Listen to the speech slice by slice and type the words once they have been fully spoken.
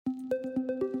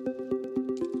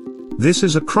This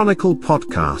is a Chronicle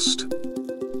podcast,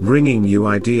 bringing you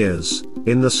ideas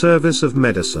in the service of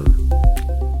medicine.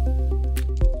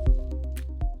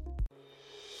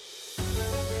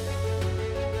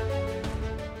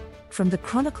 From the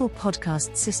Chronicle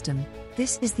podcast system,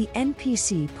 this is the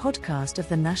NPC podcast of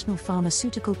the National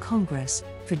Pharmaceutical Congress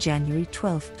for January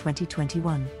 12,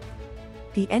 2021.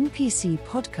 The NPC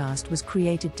podcast was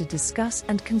created to discuss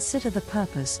and consider the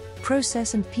purpose,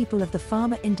 process and people of the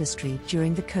pharma industry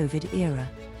during the COVID era.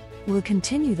 We'll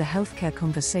continue the healthcare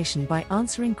conversation by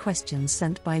answering questions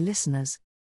sent by listeners,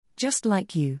 just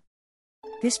like you.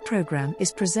 This program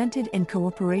is presented in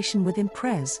cooperation with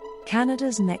Imprez,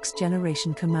 Canada's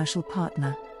next-generation commercial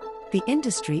partner. The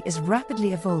industry is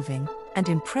rapidly evolving, and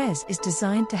Imprez is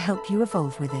designed to help you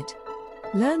evolve with it.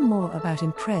 Learn more about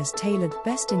Imprez tailored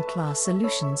best-in-class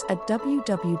solutions at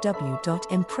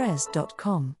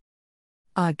www.imprez.com.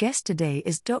 Our guest today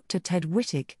is Dr. Ted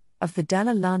Wittig, of the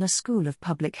Dalla Lana School of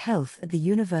Public Health at the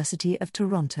University of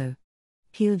Toronto.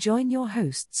 He'll join your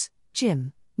hosts,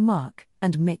 Jim, Mark,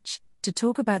 and Mitch, to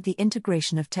talk about the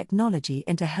integration of technology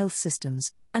into health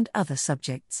systems and other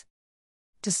subjects.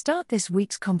 To start this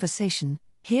week's conversation,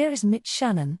 here is Mitch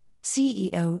Shannon,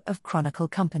 CEO of Chronicle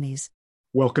Companies.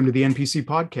 Welcome to the NPC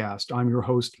podcast. I'm your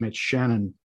host, Mitch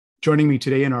Shannon. Joining me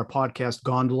today in our podcast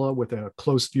gondola with a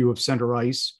close view of center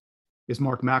ice is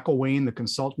Mark McElwain, the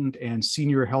consultant and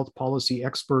senior health policy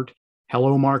expert.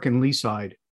 Hello, Mark and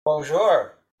Leaside.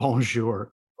 Bonjour.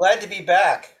 Bonjour. Glad to be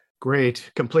back. Great.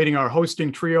 Completing our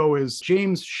hosting trio is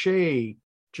James Shea,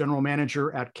 General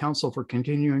Manager at Council for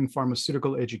Continuing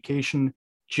Pharmaceutical Education.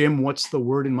 Jim, what's the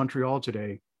word in Montreal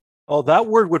today? Oh, that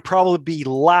word would probably be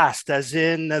last, as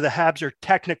in the Habs are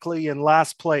technically in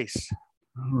last place.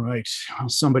 All right. Well,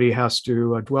 somebody has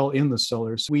to dwell in the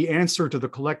cellars. We answer to the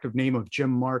collective name of Jim,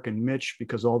 Mark, and Mitch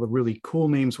because all the really cool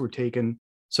names were taken,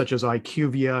 such as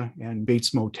IQVIA and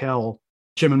Bates Motel.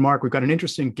 Jim and Mark, we've got an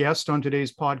interesting guest on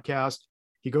today's podcast.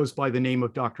 He goes by the name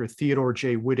of Dr. Theodore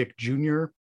J. Wittig, Jr.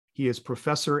 He is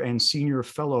professor and senior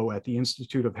fellow at the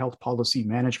Institute of Health Policy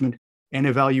Management and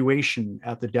Evaluation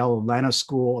at the Dalla Lana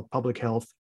School of Public Health,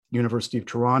 University of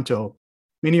Toronto.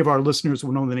 Many of our listeners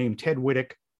will know the name Ted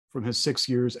Wittig from his 6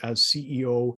 years as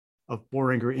CEO of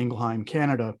Boehringer Ingelheim,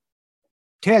 Canada.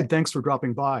 Ted, thanks for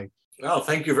dropping by. Well,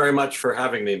 thank you very much for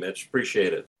having me, Mitch.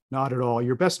 Appreciate it. Not at all.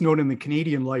 You're best known in the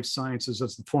Canadian life sciences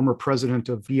as the former president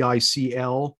of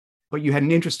VICL, but you had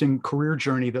an interesting career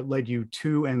journey that led you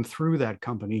to and through that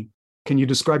company. Can you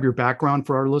describe your background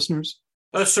for our listeners?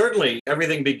 Certainly.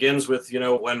 Everything begins with,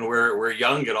 when we're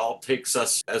young, it all takes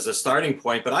us as a starting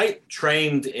point. But I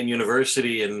trained in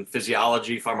university in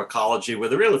physiology, pharmacology,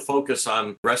 with a real focus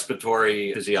on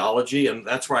respiratory physiology. And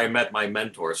that's where I met my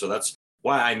mentor. So that's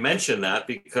why I mention that,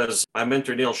 because my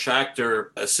mentor, Neil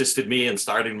Schachter, assisted me in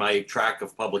starting my track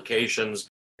of publications.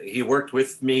 He worked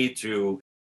with me to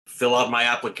fill out my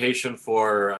application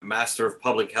for Master of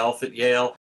Public Health at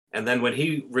Yale. And then when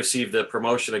he received the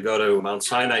promotion to go to Mount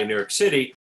Sinai, New York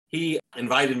City, he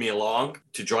invited me along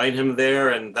to join him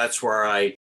there. And that's where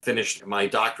I finished my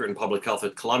doctorate in public health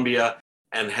at Columbia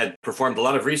and had performed a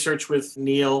lot of research with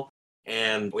Neil.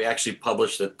 And we actually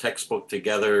published a textbook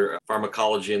together,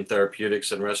 Pharmacology and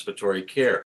Therapeutics and Respiratory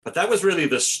Care. But that was really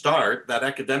the start, that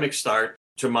academic start,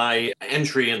 to my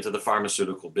entry into the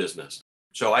pharmaceutical business.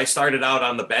 So I started out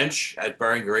on the bench at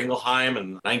Boehringer Ingelheim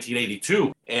in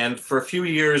 1982, and for a few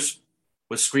years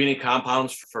was screening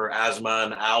compounds for asthma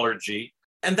and allergy,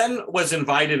 and then was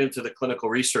invited into the clinical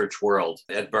research world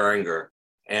at Boehringer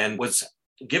and was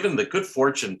given the good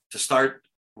fortune to start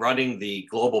running the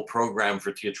global program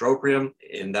for tiotropium,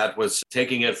 and that was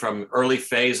taking it from early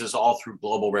phases all through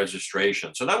global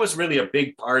registration. So that was really a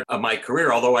big part of my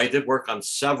career, although I did work on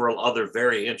several other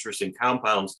very interesting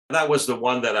compounds. That was the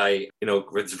one that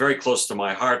it's very close to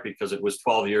my heart because it was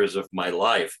 12 years of my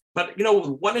life. But,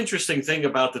 one interesting thing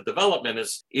about the development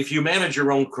is if you manage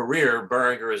your own career,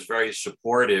 Boehringer is very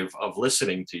supportive of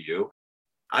listening to you.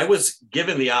 I was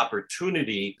given the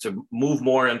opportunity to move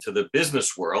more into the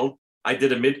business world. I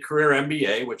did a mid-career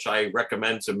MBA, which I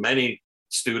recommend to many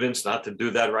students not to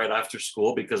do that right after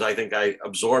school because I think I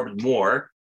absorbed more,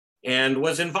 and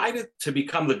was invited to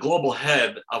become the global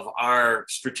head of our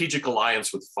strategic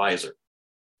alliance with Pfizer.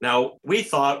 Now, we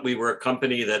thought we were a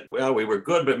company that, we were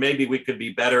good, but maybe we could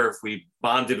be better if we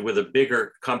bonded with a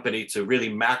bigger company to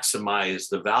really maximize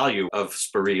the value of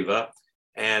Spiriva.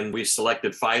 And we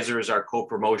selected Pfizer as our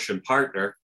co-promotion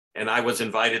partner. And I was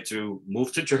invited to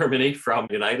move to Germany from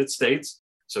the United States.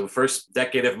 So the first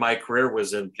decade of my career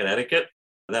was in Connecticut.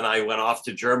 Then I went off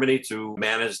to Germany to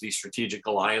manage the strategic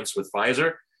alliance with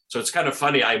Pfizer. So it's kind of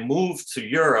funny. I moved to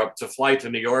Europe to fly to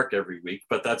New York every week,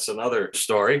 but that's another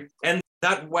story. And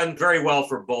that went very well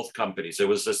for both companies. It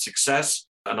was a success,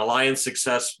 an alliance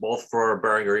success, both for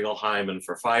Boehringer Ingelheim and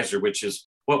for Pfizer, which is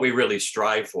what we really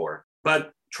strive for.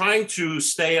 But trying to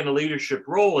stay in a leadership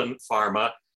role in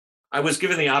pharma, I was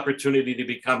given the opportunity to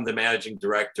become the managing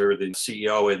director, the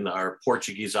CEO in our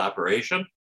Portuguese operation.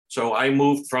 So I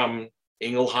moved from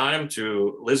Ingelheim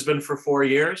to Lisbon for 4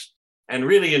 years and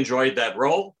really enjoyed that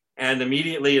role. And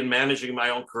immediately in managing my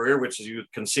own career, which as you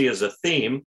can see is a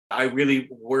theme, I really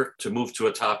worked to move to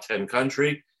a top 10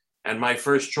 country. And my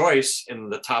first choice in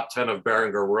the top 10 of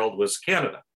Boehringer World was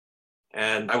Canada.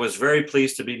 And I was very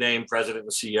pleased to be named president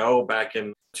and CEO back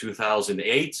in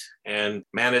 2008 and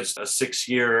managed a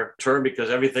 6-year term because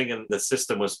everything in the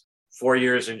system was 4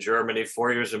 years in Germany,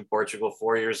 4 years in Portugal,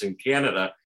 4 years in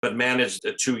Canada, but managed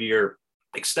a 2-year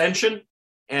extension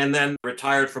and then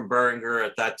retired from Boehringer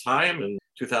at that time in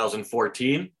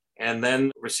 2014, and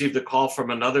then received a call from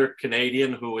another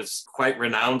Canadian who is quite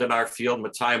renowned in our field,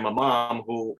 Mathai Mamam,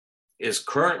 who is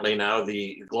currently now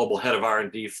the global head of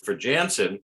R&D for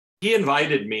Janssen. He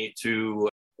invited me to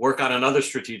work on another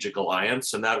strategic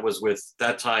alliance, and that was with,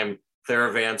 that time,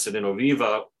 Theravance and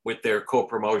Innoviva with their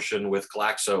co-promotion with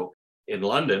Glaxo in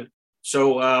London.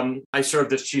 So I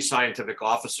served as chief scientific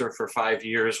officer for 5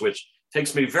 years, which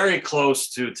takes me very close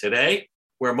to today,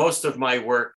 where most of my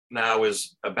work now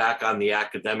is back on the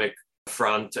academic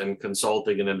front and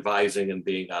consulting and advising and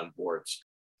being on boards.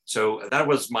 So that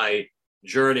was my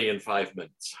journey in 5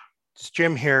 minutes. It's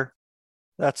Jim here.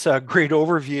 That's a great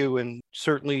overview and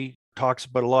certainly talks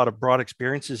about a lot of broad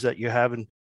experiences that you have. And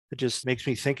it just makes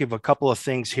me think of a couple of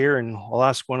things here. And I'll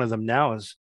ask one of them now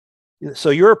is,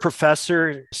 so you're a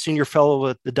professor, senior fellow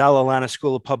at the Dalla Lana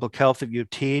School of Public Health at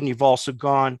UT, and you've also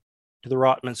gone to the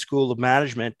Rotman School of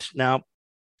Management. Now,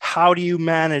 how do you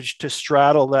manage to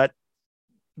straddle that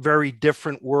very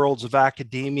different worlds of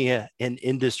academia and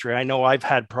industry? I know I've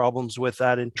had problems with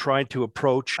that in trying to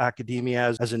approach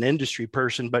academia as an industry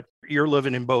person, but you're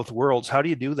living in both worlds. How do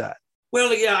you do that?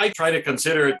 Well, yeah, I try to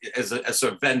consider it as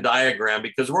a Venn diagram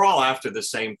because we're all after the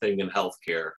same thing in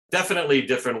healthcare. Definitely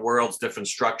different worlds, different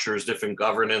structures, different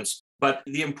governance. But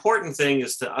the important thing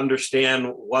is to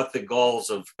understand what the goals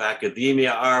of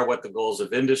academia are, what the goals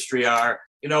of industry are.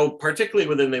 You know, particularly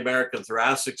within the American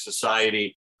Thoracic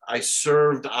Society, I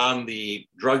served on the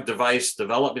Drug Device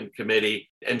Development Committee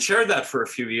and chaired that for a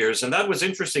few years. And that was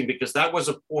interesting because that was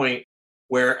a point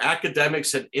where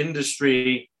academics and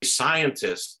industry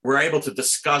scientists were able to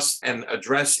discuss and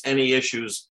address any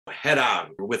issues head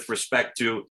on with respect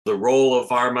to the role of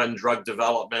pharma and drug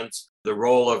development, the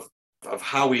role of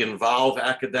how we involve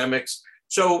academics.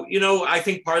 So, you know, I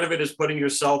think part of it is putting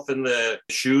yourself in the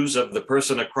shoes of the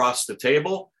person across the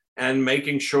table and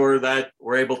making sure that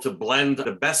we're able to blend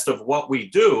the best of what we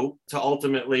do to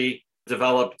ultimately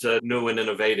develop new and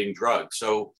innovating drugs.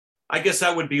 So I guess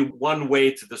that would be one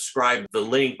way to describe the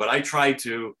link, but I try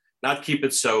to not keep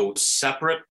it so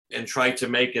separate and try to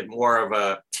make it more of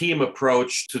a team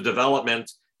approach to development,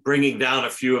 bringing down a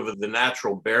few of the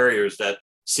natural barriers that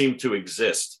seem to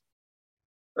exist.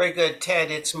 Very good, Ted.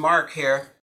 It's Mark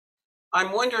here.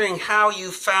 I'm wondering how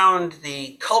you found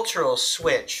the cultural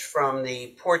switch from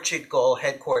the Portugal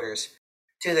headquarters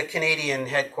to the Canadian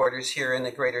headquarters here in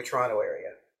the Greater Toronto area.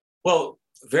 Well,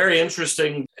 very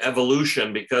interesting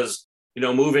evolution because, you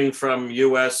know, moving from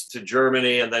US to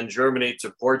Germany and then Germany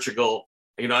to Portugal,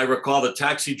 you know, I recall the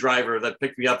taxi driver that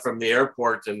picked me up from the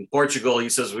airport in Portugal. He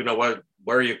says, you know,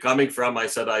 where are you coming from? I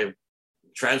said, I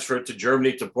transferred to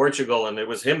Germany to Portugal. And it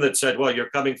was him that said, well, you're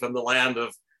coming from the land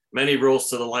of many rules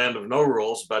to the land of no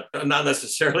rules, but not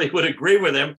necessarily would agree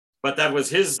with him. But that was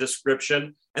his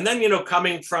description. And then, you know,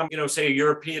 coming from, you know, say a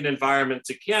European environment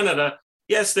to Canada,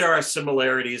 yes, there are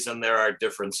similarities and there are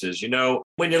differences. You know,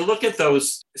 when you look at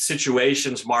those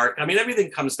situations, Mark, I mean,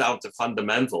 everything comes down to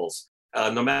fundamentals,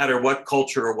 no matter what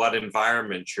culture or what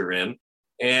environment you're in.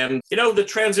 And, you know, the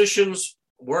transitions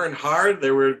weren't hard.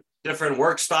 There were different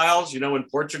work styles. You know, in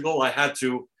Portugal, I had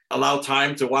to allow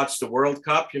time to watch the World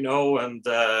Cup, you know, and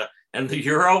the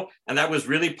Euro. And that was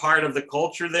really part of the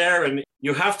culture there. And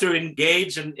you have to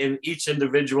engage in each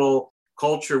individual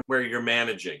culture where you're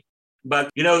managing.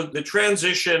 But, you know, the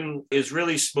transition is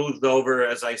really smoothed over,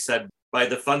 as I said, by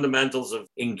the fundamentals of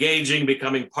engaging,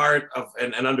 becoming part of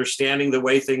and understanding the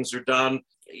way things are done,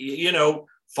 you know,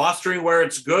 fostering where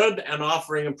it's good and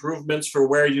offering improvements for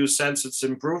where you sense it's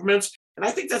improvements. And I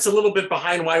think that's a little bit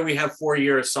behind why we have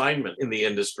 4-year assignment in the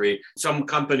industry. Some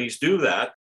companies do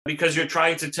that because you're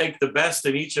trying to take the best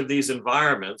in each of these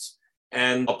environments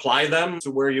and apply them to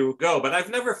where you go. But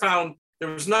I've never found there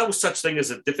was no such thing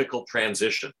as a difficult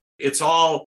transition. It's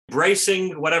all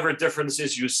embracing whatever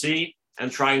differences you see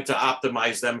and trying to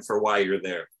optimize them for why you're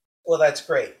there. Well, that's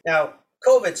great. Now,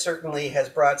 COVID certainly has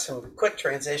brought some quick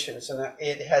transitions, and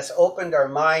it has opened our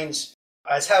minds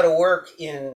as how to work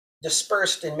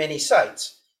dispersed in many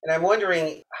sites. And I'm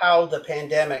wondering how the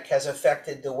pandemic has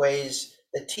affected the ways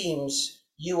the teams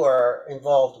you are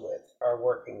involved with are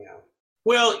working now.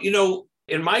 Well,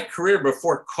 in my career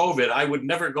before COVID, I would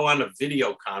never go on a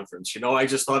video conference. I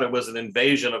just thought it was an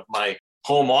invasion of my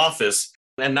home office.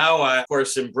 And now I, of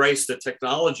course, embrace the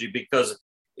technology because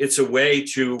it's a way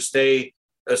to stay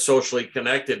socially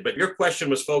connected. But your question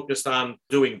was focused on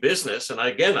doing business. And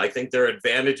again, I think there are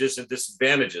advantages and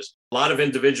disadvantages. A lot of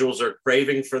individuals are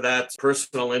craving for that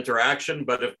personal interaction,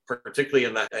 but particularly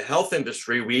in the health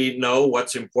industry, we know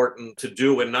what's important to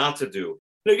do and not to do.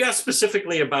 You asked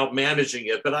specifically about managing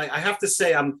it, but I have to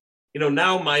say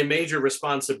now my major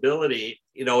responsibility,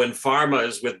 in pharma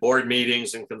is with board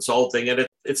meetings and consulting, and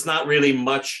it's not really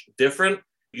much different.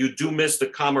 You do miss the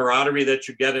camaraderie that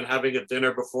you get in having a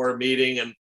dinner before a meeting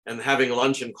and having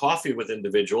lunch and coffee with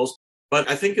individuals. But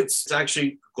I think it's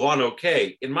actually gone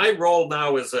okay. In my role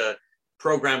now as a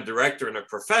program director and a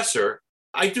professor,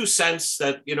 I do sense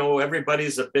that,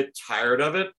 everybody's a bit tired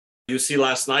of it. You see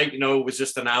last night, it was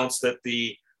just announced that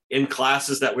the in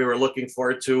classes that we were looking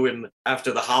forward to and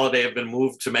after the holiday have been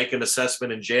moved to make an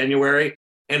assessment in January.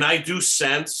 And I do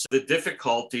sense the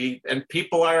difficulty and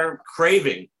people are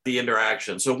craving the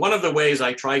interaction. So one of the ways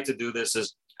I try to do this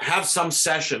is have some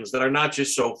sessions that are not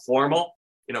just so formal,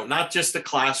 not just the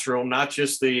classroom, not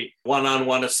just the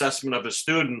one-on-one assessment of a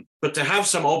student, but to have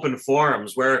some open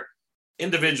forums where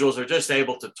individuals are just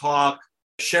able to talk,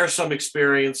 share some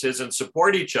experiences and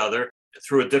support each other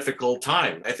through a difficult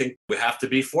time. I think we have to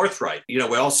be forthright. We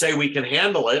all say we can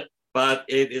handle it, but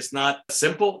it is not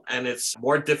simple and it's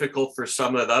more difficult for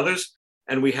some than others.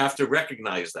 And we have to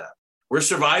recognize that. We're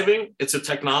surviving. It's a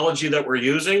technology that we're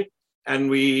using and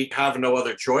we have no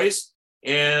other choice.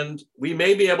 And we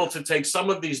may be able to take some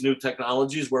of these new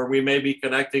technologies where we may be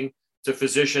connecting to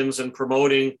physicians and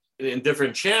promoting in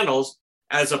different channels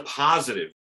as a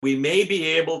positive. We may be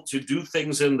able to do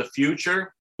things in the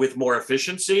future with more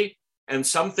efficiency and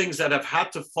some things that have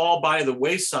had to fall by the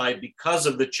wayside because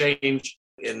of the change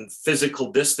in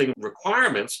physical distancing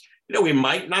requirements, we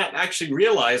might not actually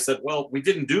realize that, well, we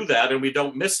didn't do that and we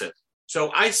don't miss it.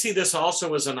 So I see this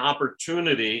also as an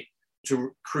opportunity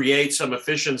to create some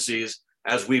efficiencies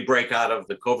as we break out of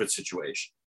the COVID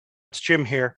situation. It's Jim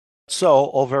here. So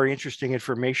all very interesting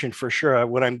information for sure.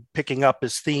 What I'm picking up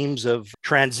is themes of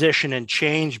transition and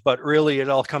change, but really it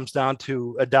all comes down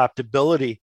to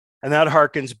adaptability. And that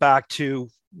harkens back to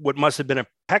what must have been a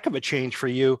heck of a change for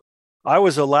you. I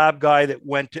was a lab guy that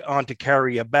went on to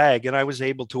carry a bag, and I was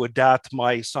able to adapt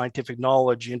my scientific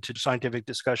knowledge into scientific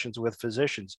discussions with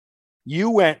physicians. You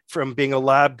went from being a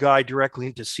lab guy directly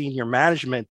into senior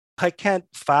management. I can't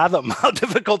fathom how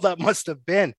difficult that must have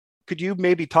been. Could you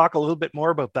maybe talk a little bit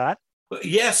more about that?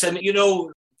 Yes. And,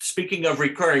 speaking of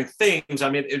recurring things,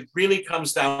 it really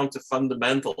comes down to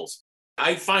fundamentals.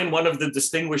 I find one of the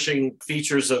distinguishing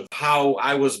features of how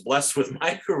I was blessed with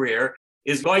my career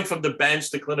is going from the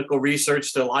bench to clinical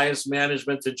research to alliance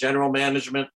management to general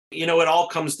management. It all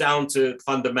comes down to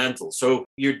fundamentals. So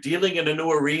you're dealing in a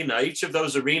new arena. Each of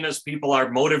those arenas, people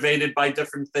are motivated by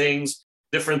different things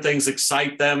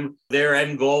excite them. Their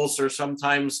end goals are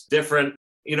sometimes different,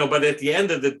 but at the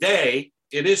end of the day,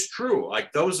 it is true.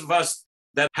 Like those of us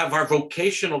that have our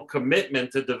vocational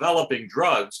commitment to developing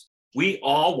drugs, we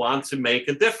all want to make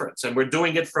a difference, and we're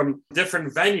doing it from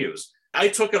different venues. I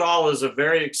took it all as a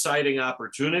very exciting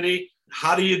opportunity.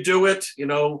 How do you do it?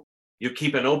 You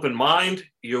keep an open mind,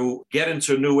 you get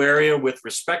into a new area with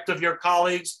respect of your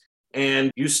colleagues,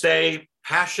 and you stay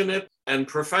passionate and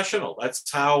professional. That's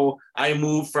how I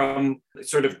move from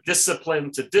sort of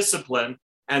discipline to discipline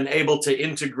and able to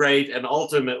integrate and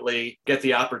ultimately get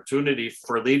the opportunity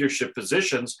for leadership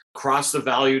positions across the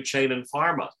value chain in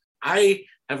pharma. I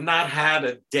have not had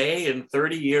a day in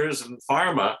 30 years in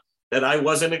pharma that I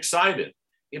wasn't excited.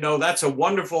 That's a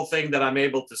wonderful thing that I'm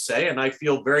able to say. And I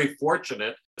feel very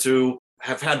fortunate to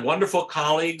have had wonderful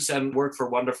colleagues and work for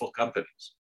wonderful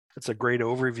companies. That's a great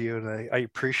overview. And I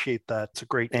appreciate that. It's a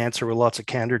great answer with lots of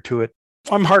candor to it.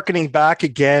 I'm hearkening back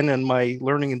again on my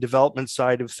learning and development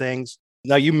side of things.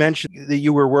 Now, you mentioned that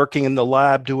you were working in the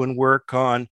lab doing work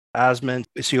on asthma and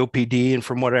COPD, and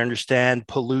from what I understand,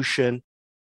 pollution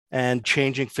and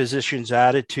changing physicians'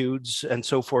 attitudes and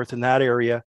so forth in that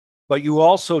area. But you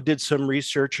also did some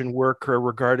research and work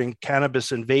regarding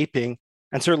cannabis and vaping,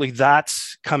 and certainly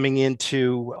that's coming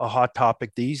into a hot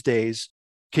topic these days.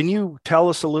 Can you tell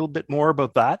us a little bit more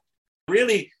about that?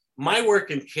 Really, my work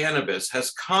in cannabis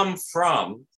has come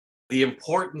from the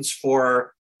importance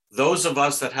for those of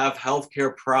us that have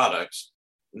healthcare products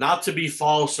not to be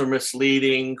false or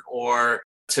misleading or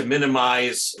to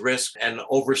minimize risk and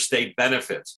overstate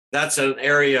benefits. That's an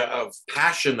area of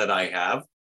passion that I have.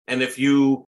 And if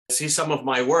you see some of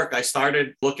my work, I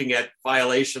started looking at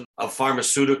violation of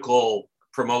pharmaceutical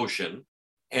promotion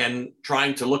and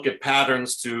trying to look at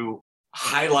patterns to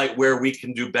highlight where we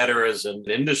can do better as an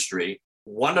industry.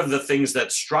 One of the things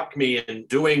that struck me in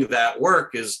doing that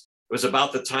work is it was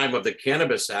about the time of the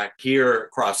Cannabis Act here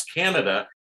across Canada.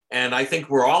 And I think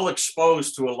we're all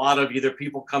exposed to a lot of either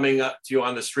people coming up to you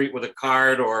on the street with a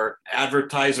card or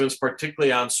advertisements,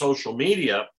 particularly on social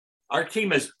media. Our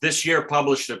team has this year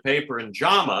published a paper in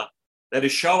JAMA that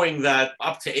is showing that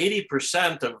up to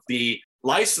 80% of the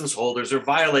license holders are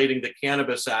violating the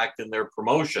Cannabis Act in their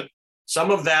promotion. Some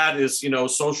of that is,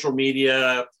 social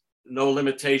media, no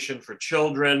limitation for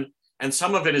children, and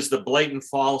some of it is the blatant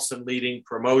false and leading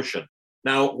promotion.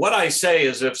 Now, what I say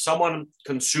is if someone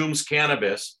consumes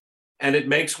cannabis and it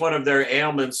makes one of their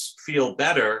ailments feel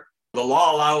better, the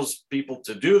law allows people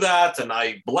to do that, and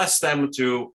I bless them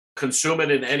to consume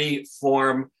it in any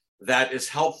form that is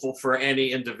helpful for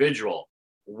any individual.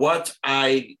 What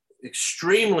I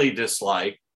extremely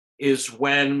dislike is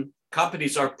when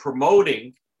companies are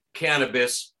promoting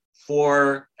cannabis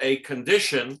for a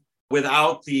condition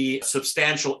without the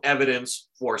substantial evidence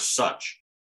for such.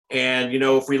 And,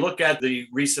 if we look at the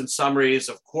recent summaries,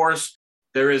 of course,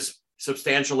 there is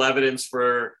substantial evidence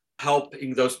for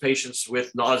helping those patients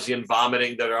with nausea and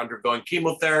vomiting that are undergoing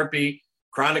chemotherapy,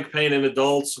 chronic pain in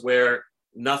adults where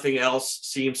nothing else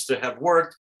seems to have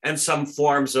worked, and some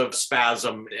forms of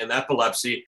spasm and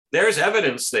epilepsy. There's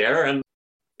evidence there. And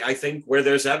I think where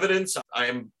there's evidence, I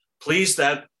am pleased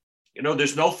that,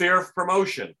 there's no fear of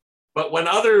promotion. But when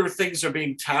other things are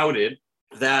being touted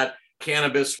that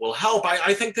cannabis will help,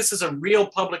 I think this is a real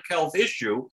public health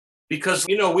issue because,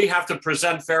 we have to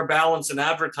present fair balance in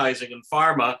advertising and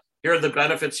pharma. Here are the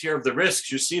benefits, here are the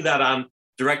risks. You see that on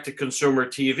direct-to-consumer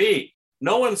TV.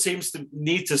 No one seems to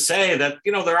need to say that,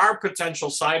 there are potential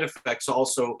side effects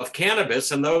also of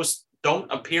cannabis, and those don't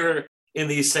appear in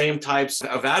these same types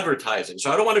of advertising.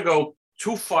 So I don't want to go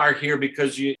too far here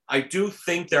because I do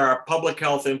think there are public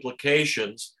health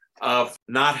implications of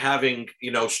not having,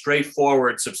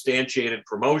 straightforward, substantiated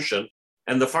promotion.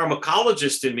 And the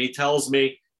pharmacologist in me tells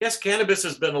me, yes, cannabis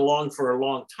has been along for a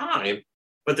long time,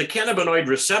 but the cannabinoid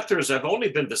receptors have only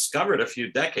been discovered a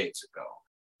few decades ago.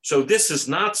 So this is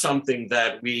not something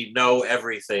that we know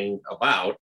everything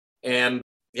about. And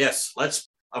yes, let's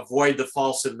avoid the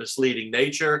false and misleading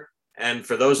nature. And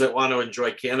for those that want to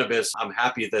enjoy cannabis, I'm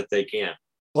happy that they can.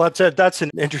 Well, that's an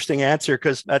interesting answer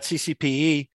because at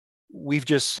CCPE, we've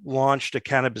just launched a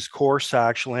cannabis course,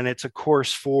 actually, and it's a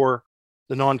course for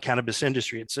the non-cannabis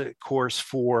industry. It's a course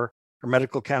for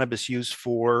medical cannabis use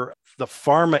for the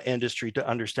pharma industry to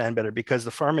understand better because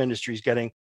the pharma industry is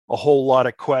getting a whole lot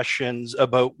of questions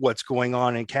about what's going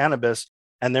on in cannabis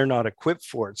and they're not equipped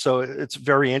for it. So it's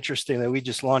very interesting that we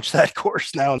just launched that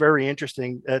course now. Very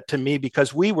interesting to me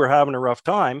because we were having a rough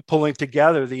time pulling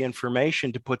together the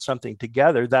information to put something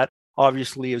together that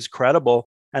obviously is credible.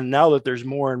 And now that there's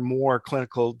more and more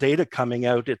clinical data coming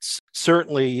out, it's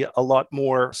certainly a lot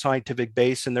more scientific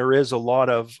based. And there is a lot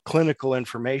of clinical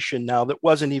information now that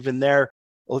wasn't even there,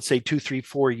 let's say 2, 3,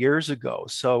 4 years ago.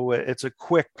 So it's a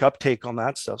quick uptake on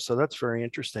that stuff. So that's very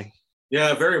interesting.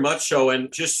 Yeah, very much so.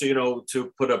 And just,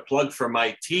 to put a plug for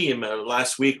my team,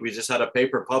 last week we just had a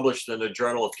paper published in the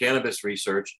Journal of Cannabis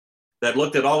Research that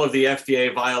looked at all of the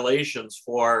FDA violations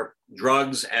for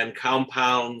drugs and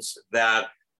compounds that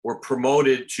were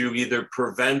promoted to either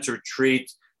prevent or treat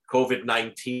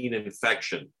COVID-19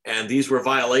 infection. And these were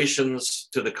violations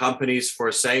to the companies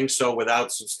for saying so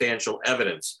without substantial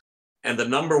evidence. And the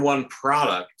number one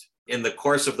product in the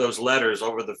course of those letters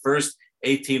over the first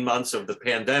 18 months of the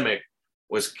pandemic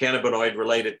was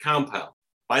cannabinoid-related compound.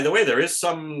 By the way, there is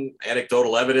some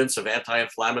anecdotal evidence of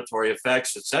anti-inflammatory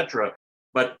effects, et cetera,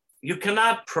 but you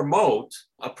cannot promote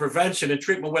a prevention and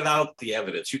treatment without the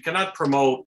evidence. You cannot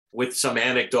promote with some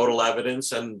anecdotal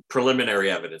evidence and preliminary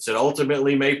evidence. It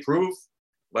ultimately may prove,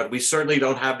 but we certainly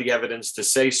don't have the evidence to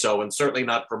say so and certainly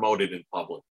not promote it in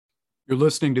public. You're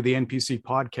listening to the NPC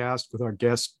podcast with our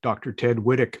guest, Dr. Ted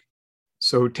Wittich.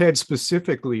 So Ted,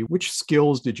 specifically, which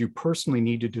skills did you personally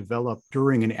need to develop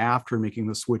during and after making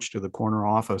the switch to the corner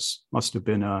office? Must have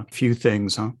been a few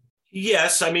things, huh?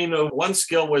 Yes. I mean, one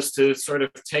skill was to sort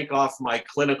of take off my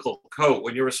clinical coat.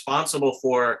 When you're responsible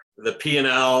for the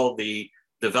P&L, the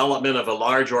development of a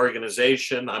large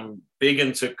organization, I'm big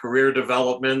into career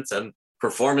development and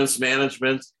performance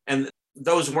management. And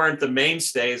those weren't the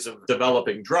mainstays of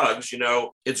developing drugs.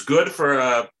 It's good for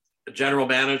a general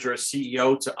manager, a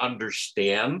CEO to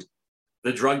understand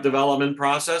the drug development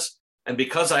process. And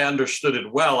because I understood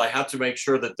it well, I had to make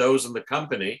sure that those in the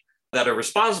company that are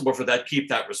responsible for that keep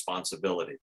that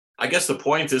responsibility. I guess the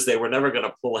point is they were never going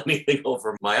to pull anything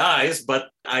over my eyes, but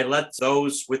I let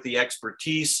those with the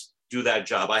expertise do that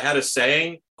job. I had a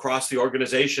saying across the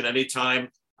organization anytime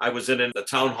I was in a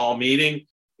town hall meeting,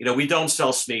 we don't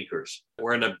sell sneakers.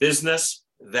 We're in a business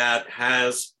that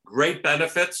has great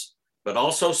benefits, but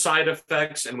also side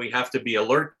effects, and we have to be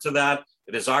alert to that.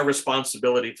 It is our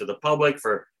responsibility to the public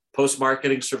for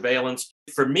post-marketing surveillance.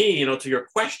 For me, to your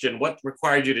question, what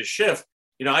required you to shift?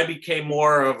 I became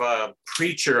more of a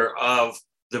preacher of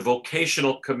the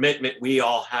vocational commitment we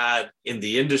all had in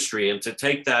the industry and to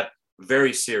take that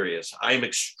very serious. I am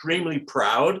extremely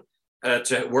proud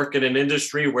to work in an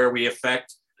industry where we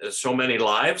affect so many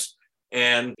lives.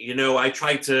 And, I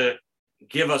try to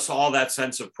give us all that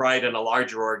sense of pride in a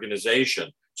larger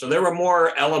organization. So there were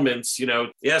more elements,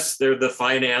 yes, they're the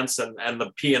finance and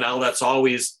the P&L. That's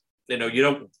always, you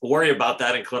don't worry about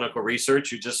that in clinical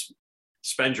research. You just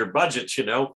spend your budget,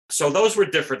 So those were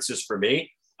differences for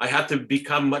me. I had to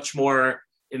become much more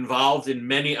involved in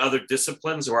many other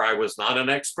disciplines where I was not an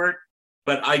expert,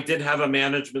 but I did have a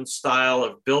management style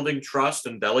of building trust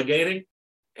and delegating.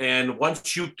 And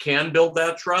once you can build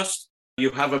that trust, you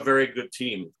have a very good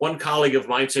team. One colleague of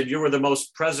mine said, "You were the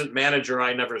most present manager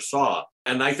I never saw."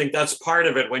 And I think that's part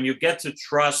of it. When you get to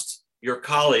trust your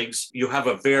colleagues, you have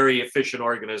a very efficient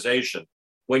organization.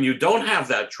 When you don't have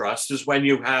that trust is when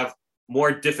you have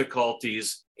more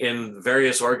difficulties in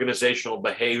various organizational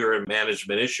behavior and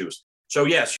management issues. So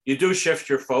yes, you do shift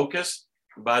your focus,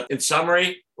 but in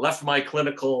summary, left my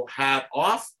clinical hat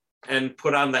off and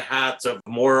put on the hats of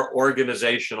more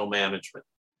organizational management.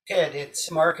 Ted,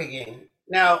 it's Mark again.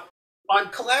 Now, on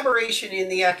collaboration in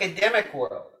the academic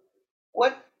world,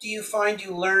 what do you find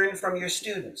you learn from your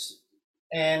students?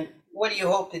 And what do you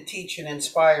hope to teach and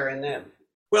inspire in them?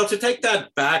 Well, to take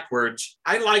that backwards,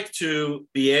 I like to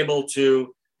be able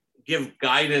to give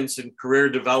guidance in career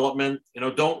development.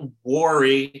 Don't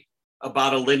worry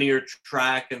about a linear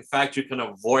track. In fact, you can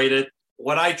avoid it.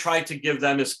 What I try to give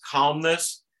them is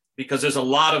calmness, because there's a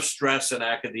lot of stress in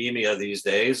academia these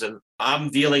days. And I'm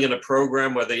dealing in a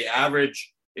program where the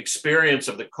average experience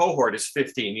of the cohort is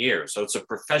 15 years. So it's a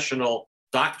professional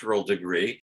doctoral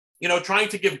degree. Trying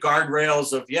to give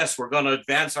guardrails of, yes, we're going to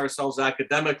advance ourselves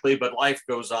academically, but life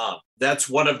goes on. That's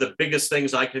one of the biggest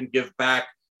things I can give back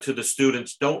to the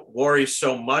students. Don't worry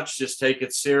so much, just take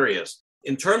it serious.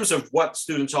 In terms of what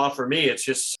students offer me, it's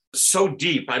just so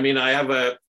deep. I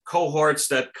have cohorts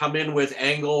that come in with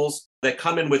angles, that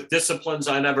come in with disciplines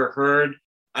I never heard.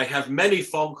 I have many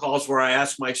phone calls where I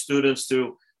ask my students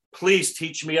to please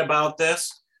teach me about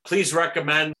this. Please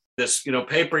recommend this,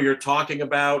 paper you're talking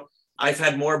about. I've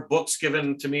had more books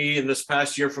given to me in this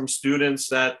past year from students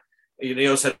that,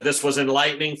 said this was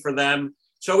enlightening for them.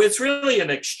 So it's really an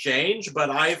exchange,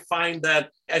 but I find that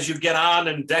as you get on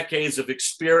in decades of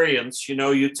experience,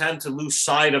 you tend to lose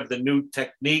sight of the new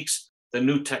techniques, the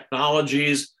new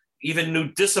technologies, even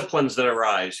new disciplines that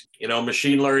arise,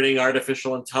 machine learning,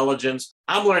 artificial intelligence.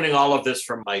 I'm learning all of this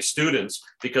from my students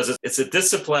because it's a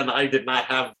discipline I did not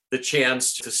have the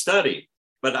chance to study.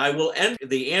 But I will end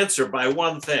the answer by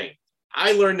one thing.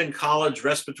 I learned in college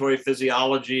respiratory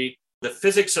physiology. The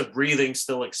physics of breathing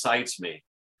still excites me,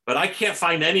 but I can't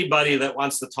find anybody that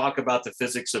wants to talk about the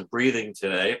physics of breathing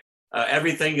today.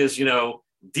 Everything is,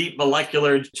 deep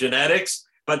molecular genetics,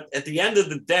 but at the end of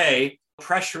the day,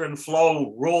 pressure and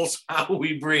flow rules how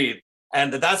we breathe.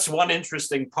 And that's one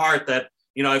interesting part that,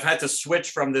 I've had to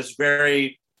switch from this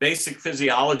very basic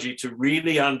physiology to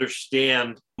really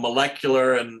understand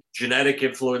molecular and genetic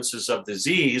influences of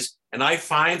disease. And I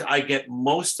find I get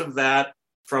most of that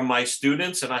from my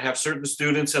students. And I have certain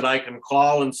students that I can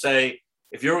call and say,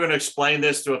 if you're going to explain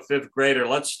this to a fifth grader,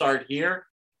 let's start here.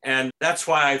 And that's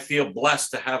why I feel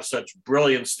blessed to have such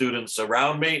brilliant students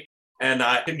around me. And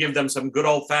I can give them some good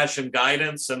old-fashioned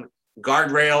guidance and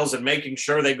guardrails and making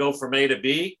sure they go from A to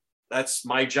B. That's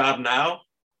my job now.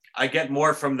 I get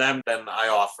more from them than I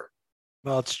offer.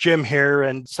 Well, it's Jim here,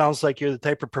 and sounds like you're the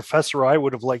type of professor I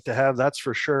would have liked to have, that's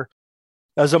for sure.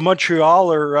 As a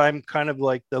Montrealer, I'm kind of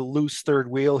like the loose third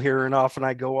wheel here, and often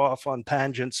I go off on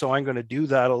tangents, so I'm going to do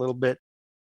that a little bit.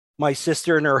 My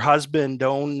sister and her husband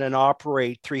own and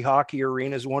operate 3 hockey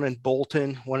arenas, one in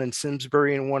Bolton, one in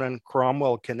Simsbury, and one in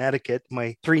Cromwell, Connecticut.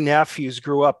 My 3 nephews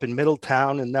grew up in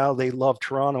Middletown, and now they love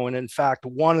Toronto. And in fact,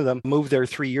 one of them moved there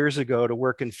 3 years ago to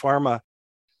work in pharma.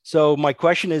 So my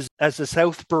question is, as a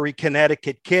Southbury,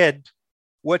 Connecticut kid,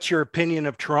 what's your opinion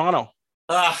of Toronto?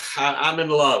 I'm in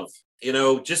love.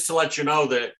 Just to let you know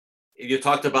that you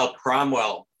talked about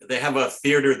Cromwell. They have a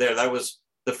theater there. That was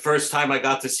the first time I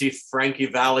got to see Frankie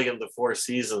Valli and the Four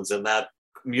Seasons in that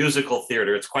musical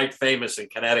theater. It's quite famous in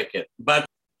Connecticut. But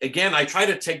again, I try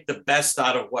to take the best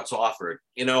out of what's offered.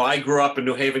 I grew up in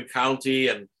New Haven County,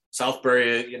 and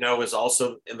Southbury, is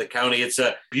also in the county. It's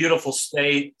a beautiful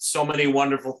state, so many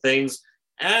wonderful things.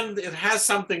 And it has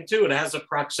something too. It has a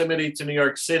proximity to New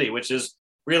York City, which is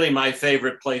really my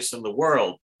favorite place in the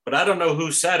world. But I don't know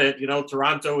who said it.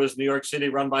 Toronto is New York City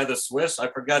run by the Swiss. I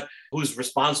forgot who's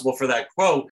responsible for that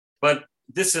quote. But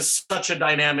this is such a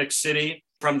dynamic city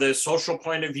from the social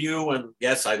point of view. And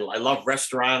yes, I love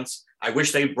restaurants. I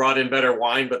wish they brought in better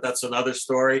wine, but that's another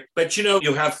story. But,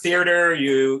 you have theater,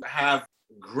 you have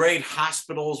great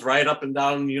hospitals right up and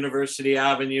down University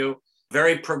Avenue,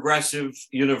 very progressive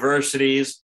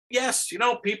universities. Yes,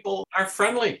 people are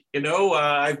friendly.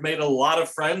 I've made a lot of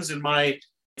friends in my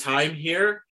time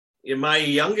here. My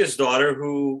youngest daughter,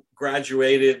 who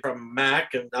graduated from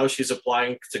Mac, and now she's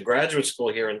applying to graduate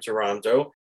school here in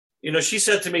Toronto, she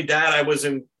said to me, Dad, I was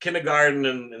in kindergarten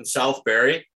in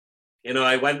Southbury.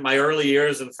 I went my early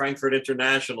years in Frankfurt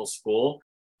International School.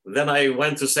 Then I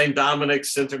went to St.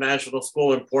 Dominic's International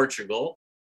School in Portugal.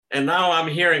 And now I'm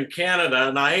here in Canada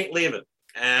and I ain't leaving.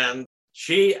 And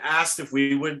she asked if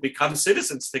we would become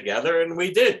citizens together, and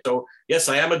we did. So yes,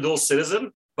 I am a dual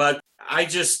citizen, but I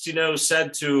just,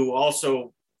 said to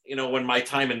also, when my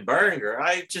time in Beringer,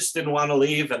 I just didn't want to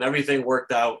leave, and everything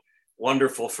worked out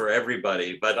wonderful for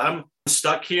everybody. But I'm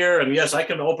stuck here, and yes, I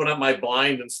can open up my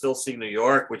blind and still see New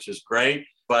York, which is great.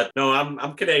 But no,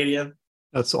 I'm Canadian.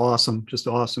 That's awesome. Just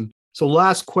awesome. So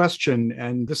last question,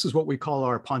 and this is what we call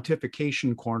our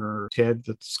pontification corner, Ted.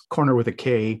 That's corner with a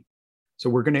K. So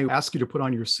we're going to ask you to put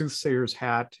on your soothsayer's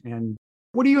hat. And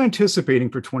what are you anticipating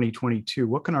for 2022?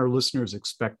 What can our listeners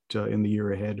expect in the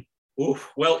year ahead?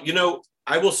 Well,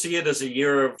 I will see it as a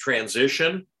year of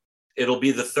transition. It'll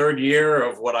be the third year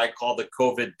of what I call the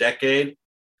COVID decade.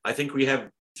 I think we have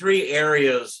three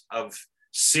areas of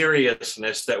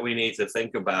seriousness that we need to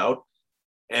think about.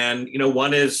 And,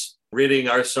 one is ridding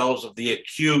ourselves of the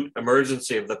acute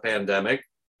emergency of the pandemic.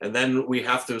 And then we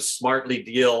have to smartly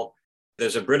deal.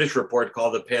 There's a British report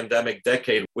called the Pandemic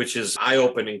Decade, which is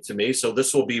eye-opening to me. So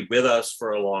this will be with us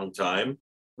for a long time.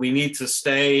 We need to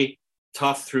stay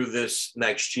tough through this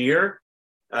next year.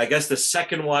 I guess the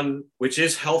second one, which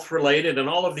is health related, and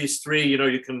all of these three,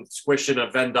 you can squish in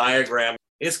a Venn diagram,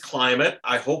 is climate.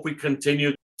 I hope we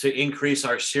continue to increase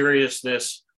our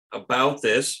seriousness about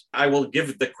this. I will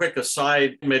give the quick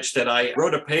aside, Mitch, that I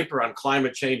wrote a paper on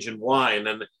climate change and wine,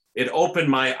 and it opened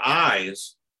my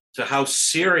eyes to how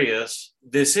serious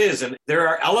this is. And there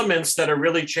are elements that are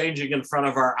really changing in front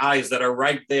of our eyes that are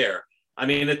right there. I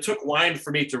mean, it took wine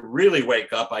for me to really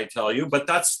wake up, I tell you, but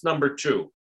that's number two.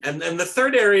 And the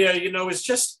third area, is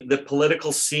just the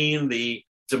political scene, the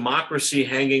democracy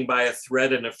hanging by a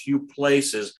thread in a few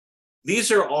places.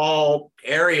 These are all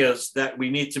areas that we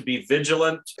need to be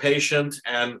vigilant, patient,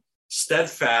 and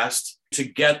steadfast to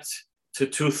get to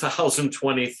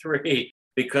 2023,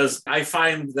 because I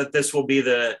find that this will be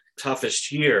the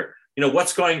toughest year.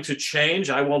 What's going to change?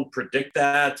 I won't predict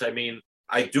that. I mean,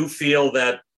 I do feel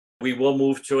that we will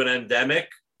move to an endemic.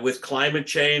 With climate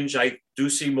change, I do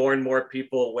see more and more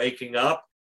people waking up.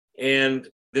 And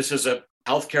this is a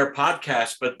healthcare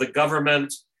podcast, but the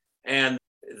government and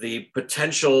the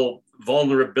potential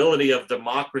vulnerability of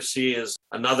democracy is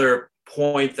another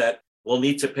point that we'll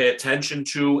need to pay attention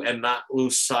to and not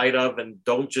lose sight of, and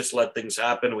don't just let things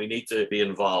happen. We need to be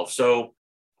involved. So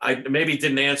I maybe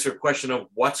didn't answer a question of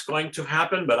what's going to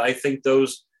happen, but I think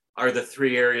those are the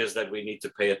three areas that we need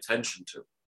to pay attention to.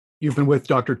 You've been with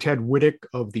Dr. Ted Wittek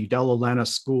of the Della Lana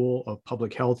School of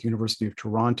Public Health, University of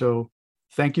Toronto.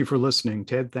 Thank you for listening.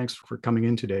 Ted, thanks for coming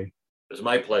in today. It was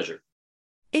my pleasure.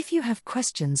 If you have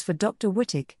questions for Dr.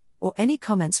 Wittek, or any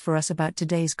comments for us about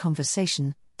today's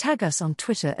conversation, tag us on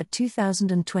Twitter at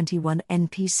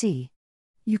 2021NPC.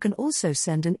 You can also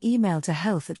send an email to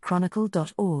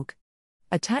health@chronicle.org.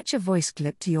 Attach a voice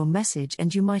clip to your message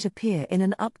and you might appear in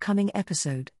an upcoming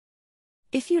episode.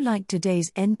 If you liked today's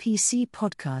NPC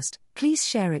podcast, please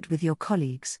share it with your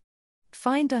colleagues.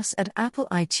 Find us at Apple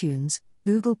iTunes,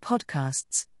 Google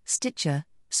Podcasts, Stitcher,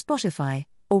 Spotify,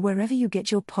 or wherever you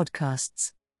get your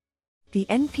podcasts. The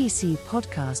NPC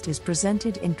podcast is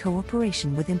presented in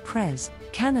cooperation with Imprez,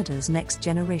 Canada's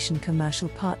next-generation commercial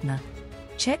partner.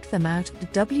 Check them out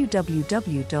at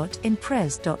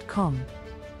www.imprez.com.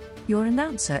 Your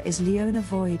announcer is Leona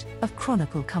Void of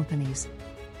Chronicle Companies.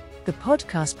 The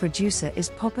podcast producer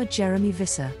is Papa Jeremy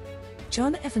Visser.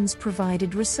 John Evans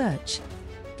provided research.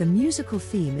 The musical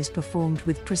theme is performed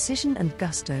with precision and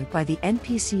gusto by the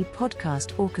NPC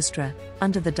Podcast Orchestra,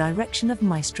 under the direction of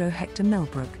Maestro Hector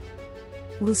Melbrook.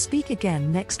 We'll speak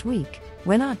again next week,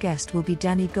 when our guest will be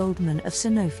Danny Goldman of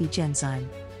Sanofi Genzyme.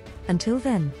 Until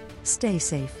then, stay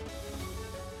safe.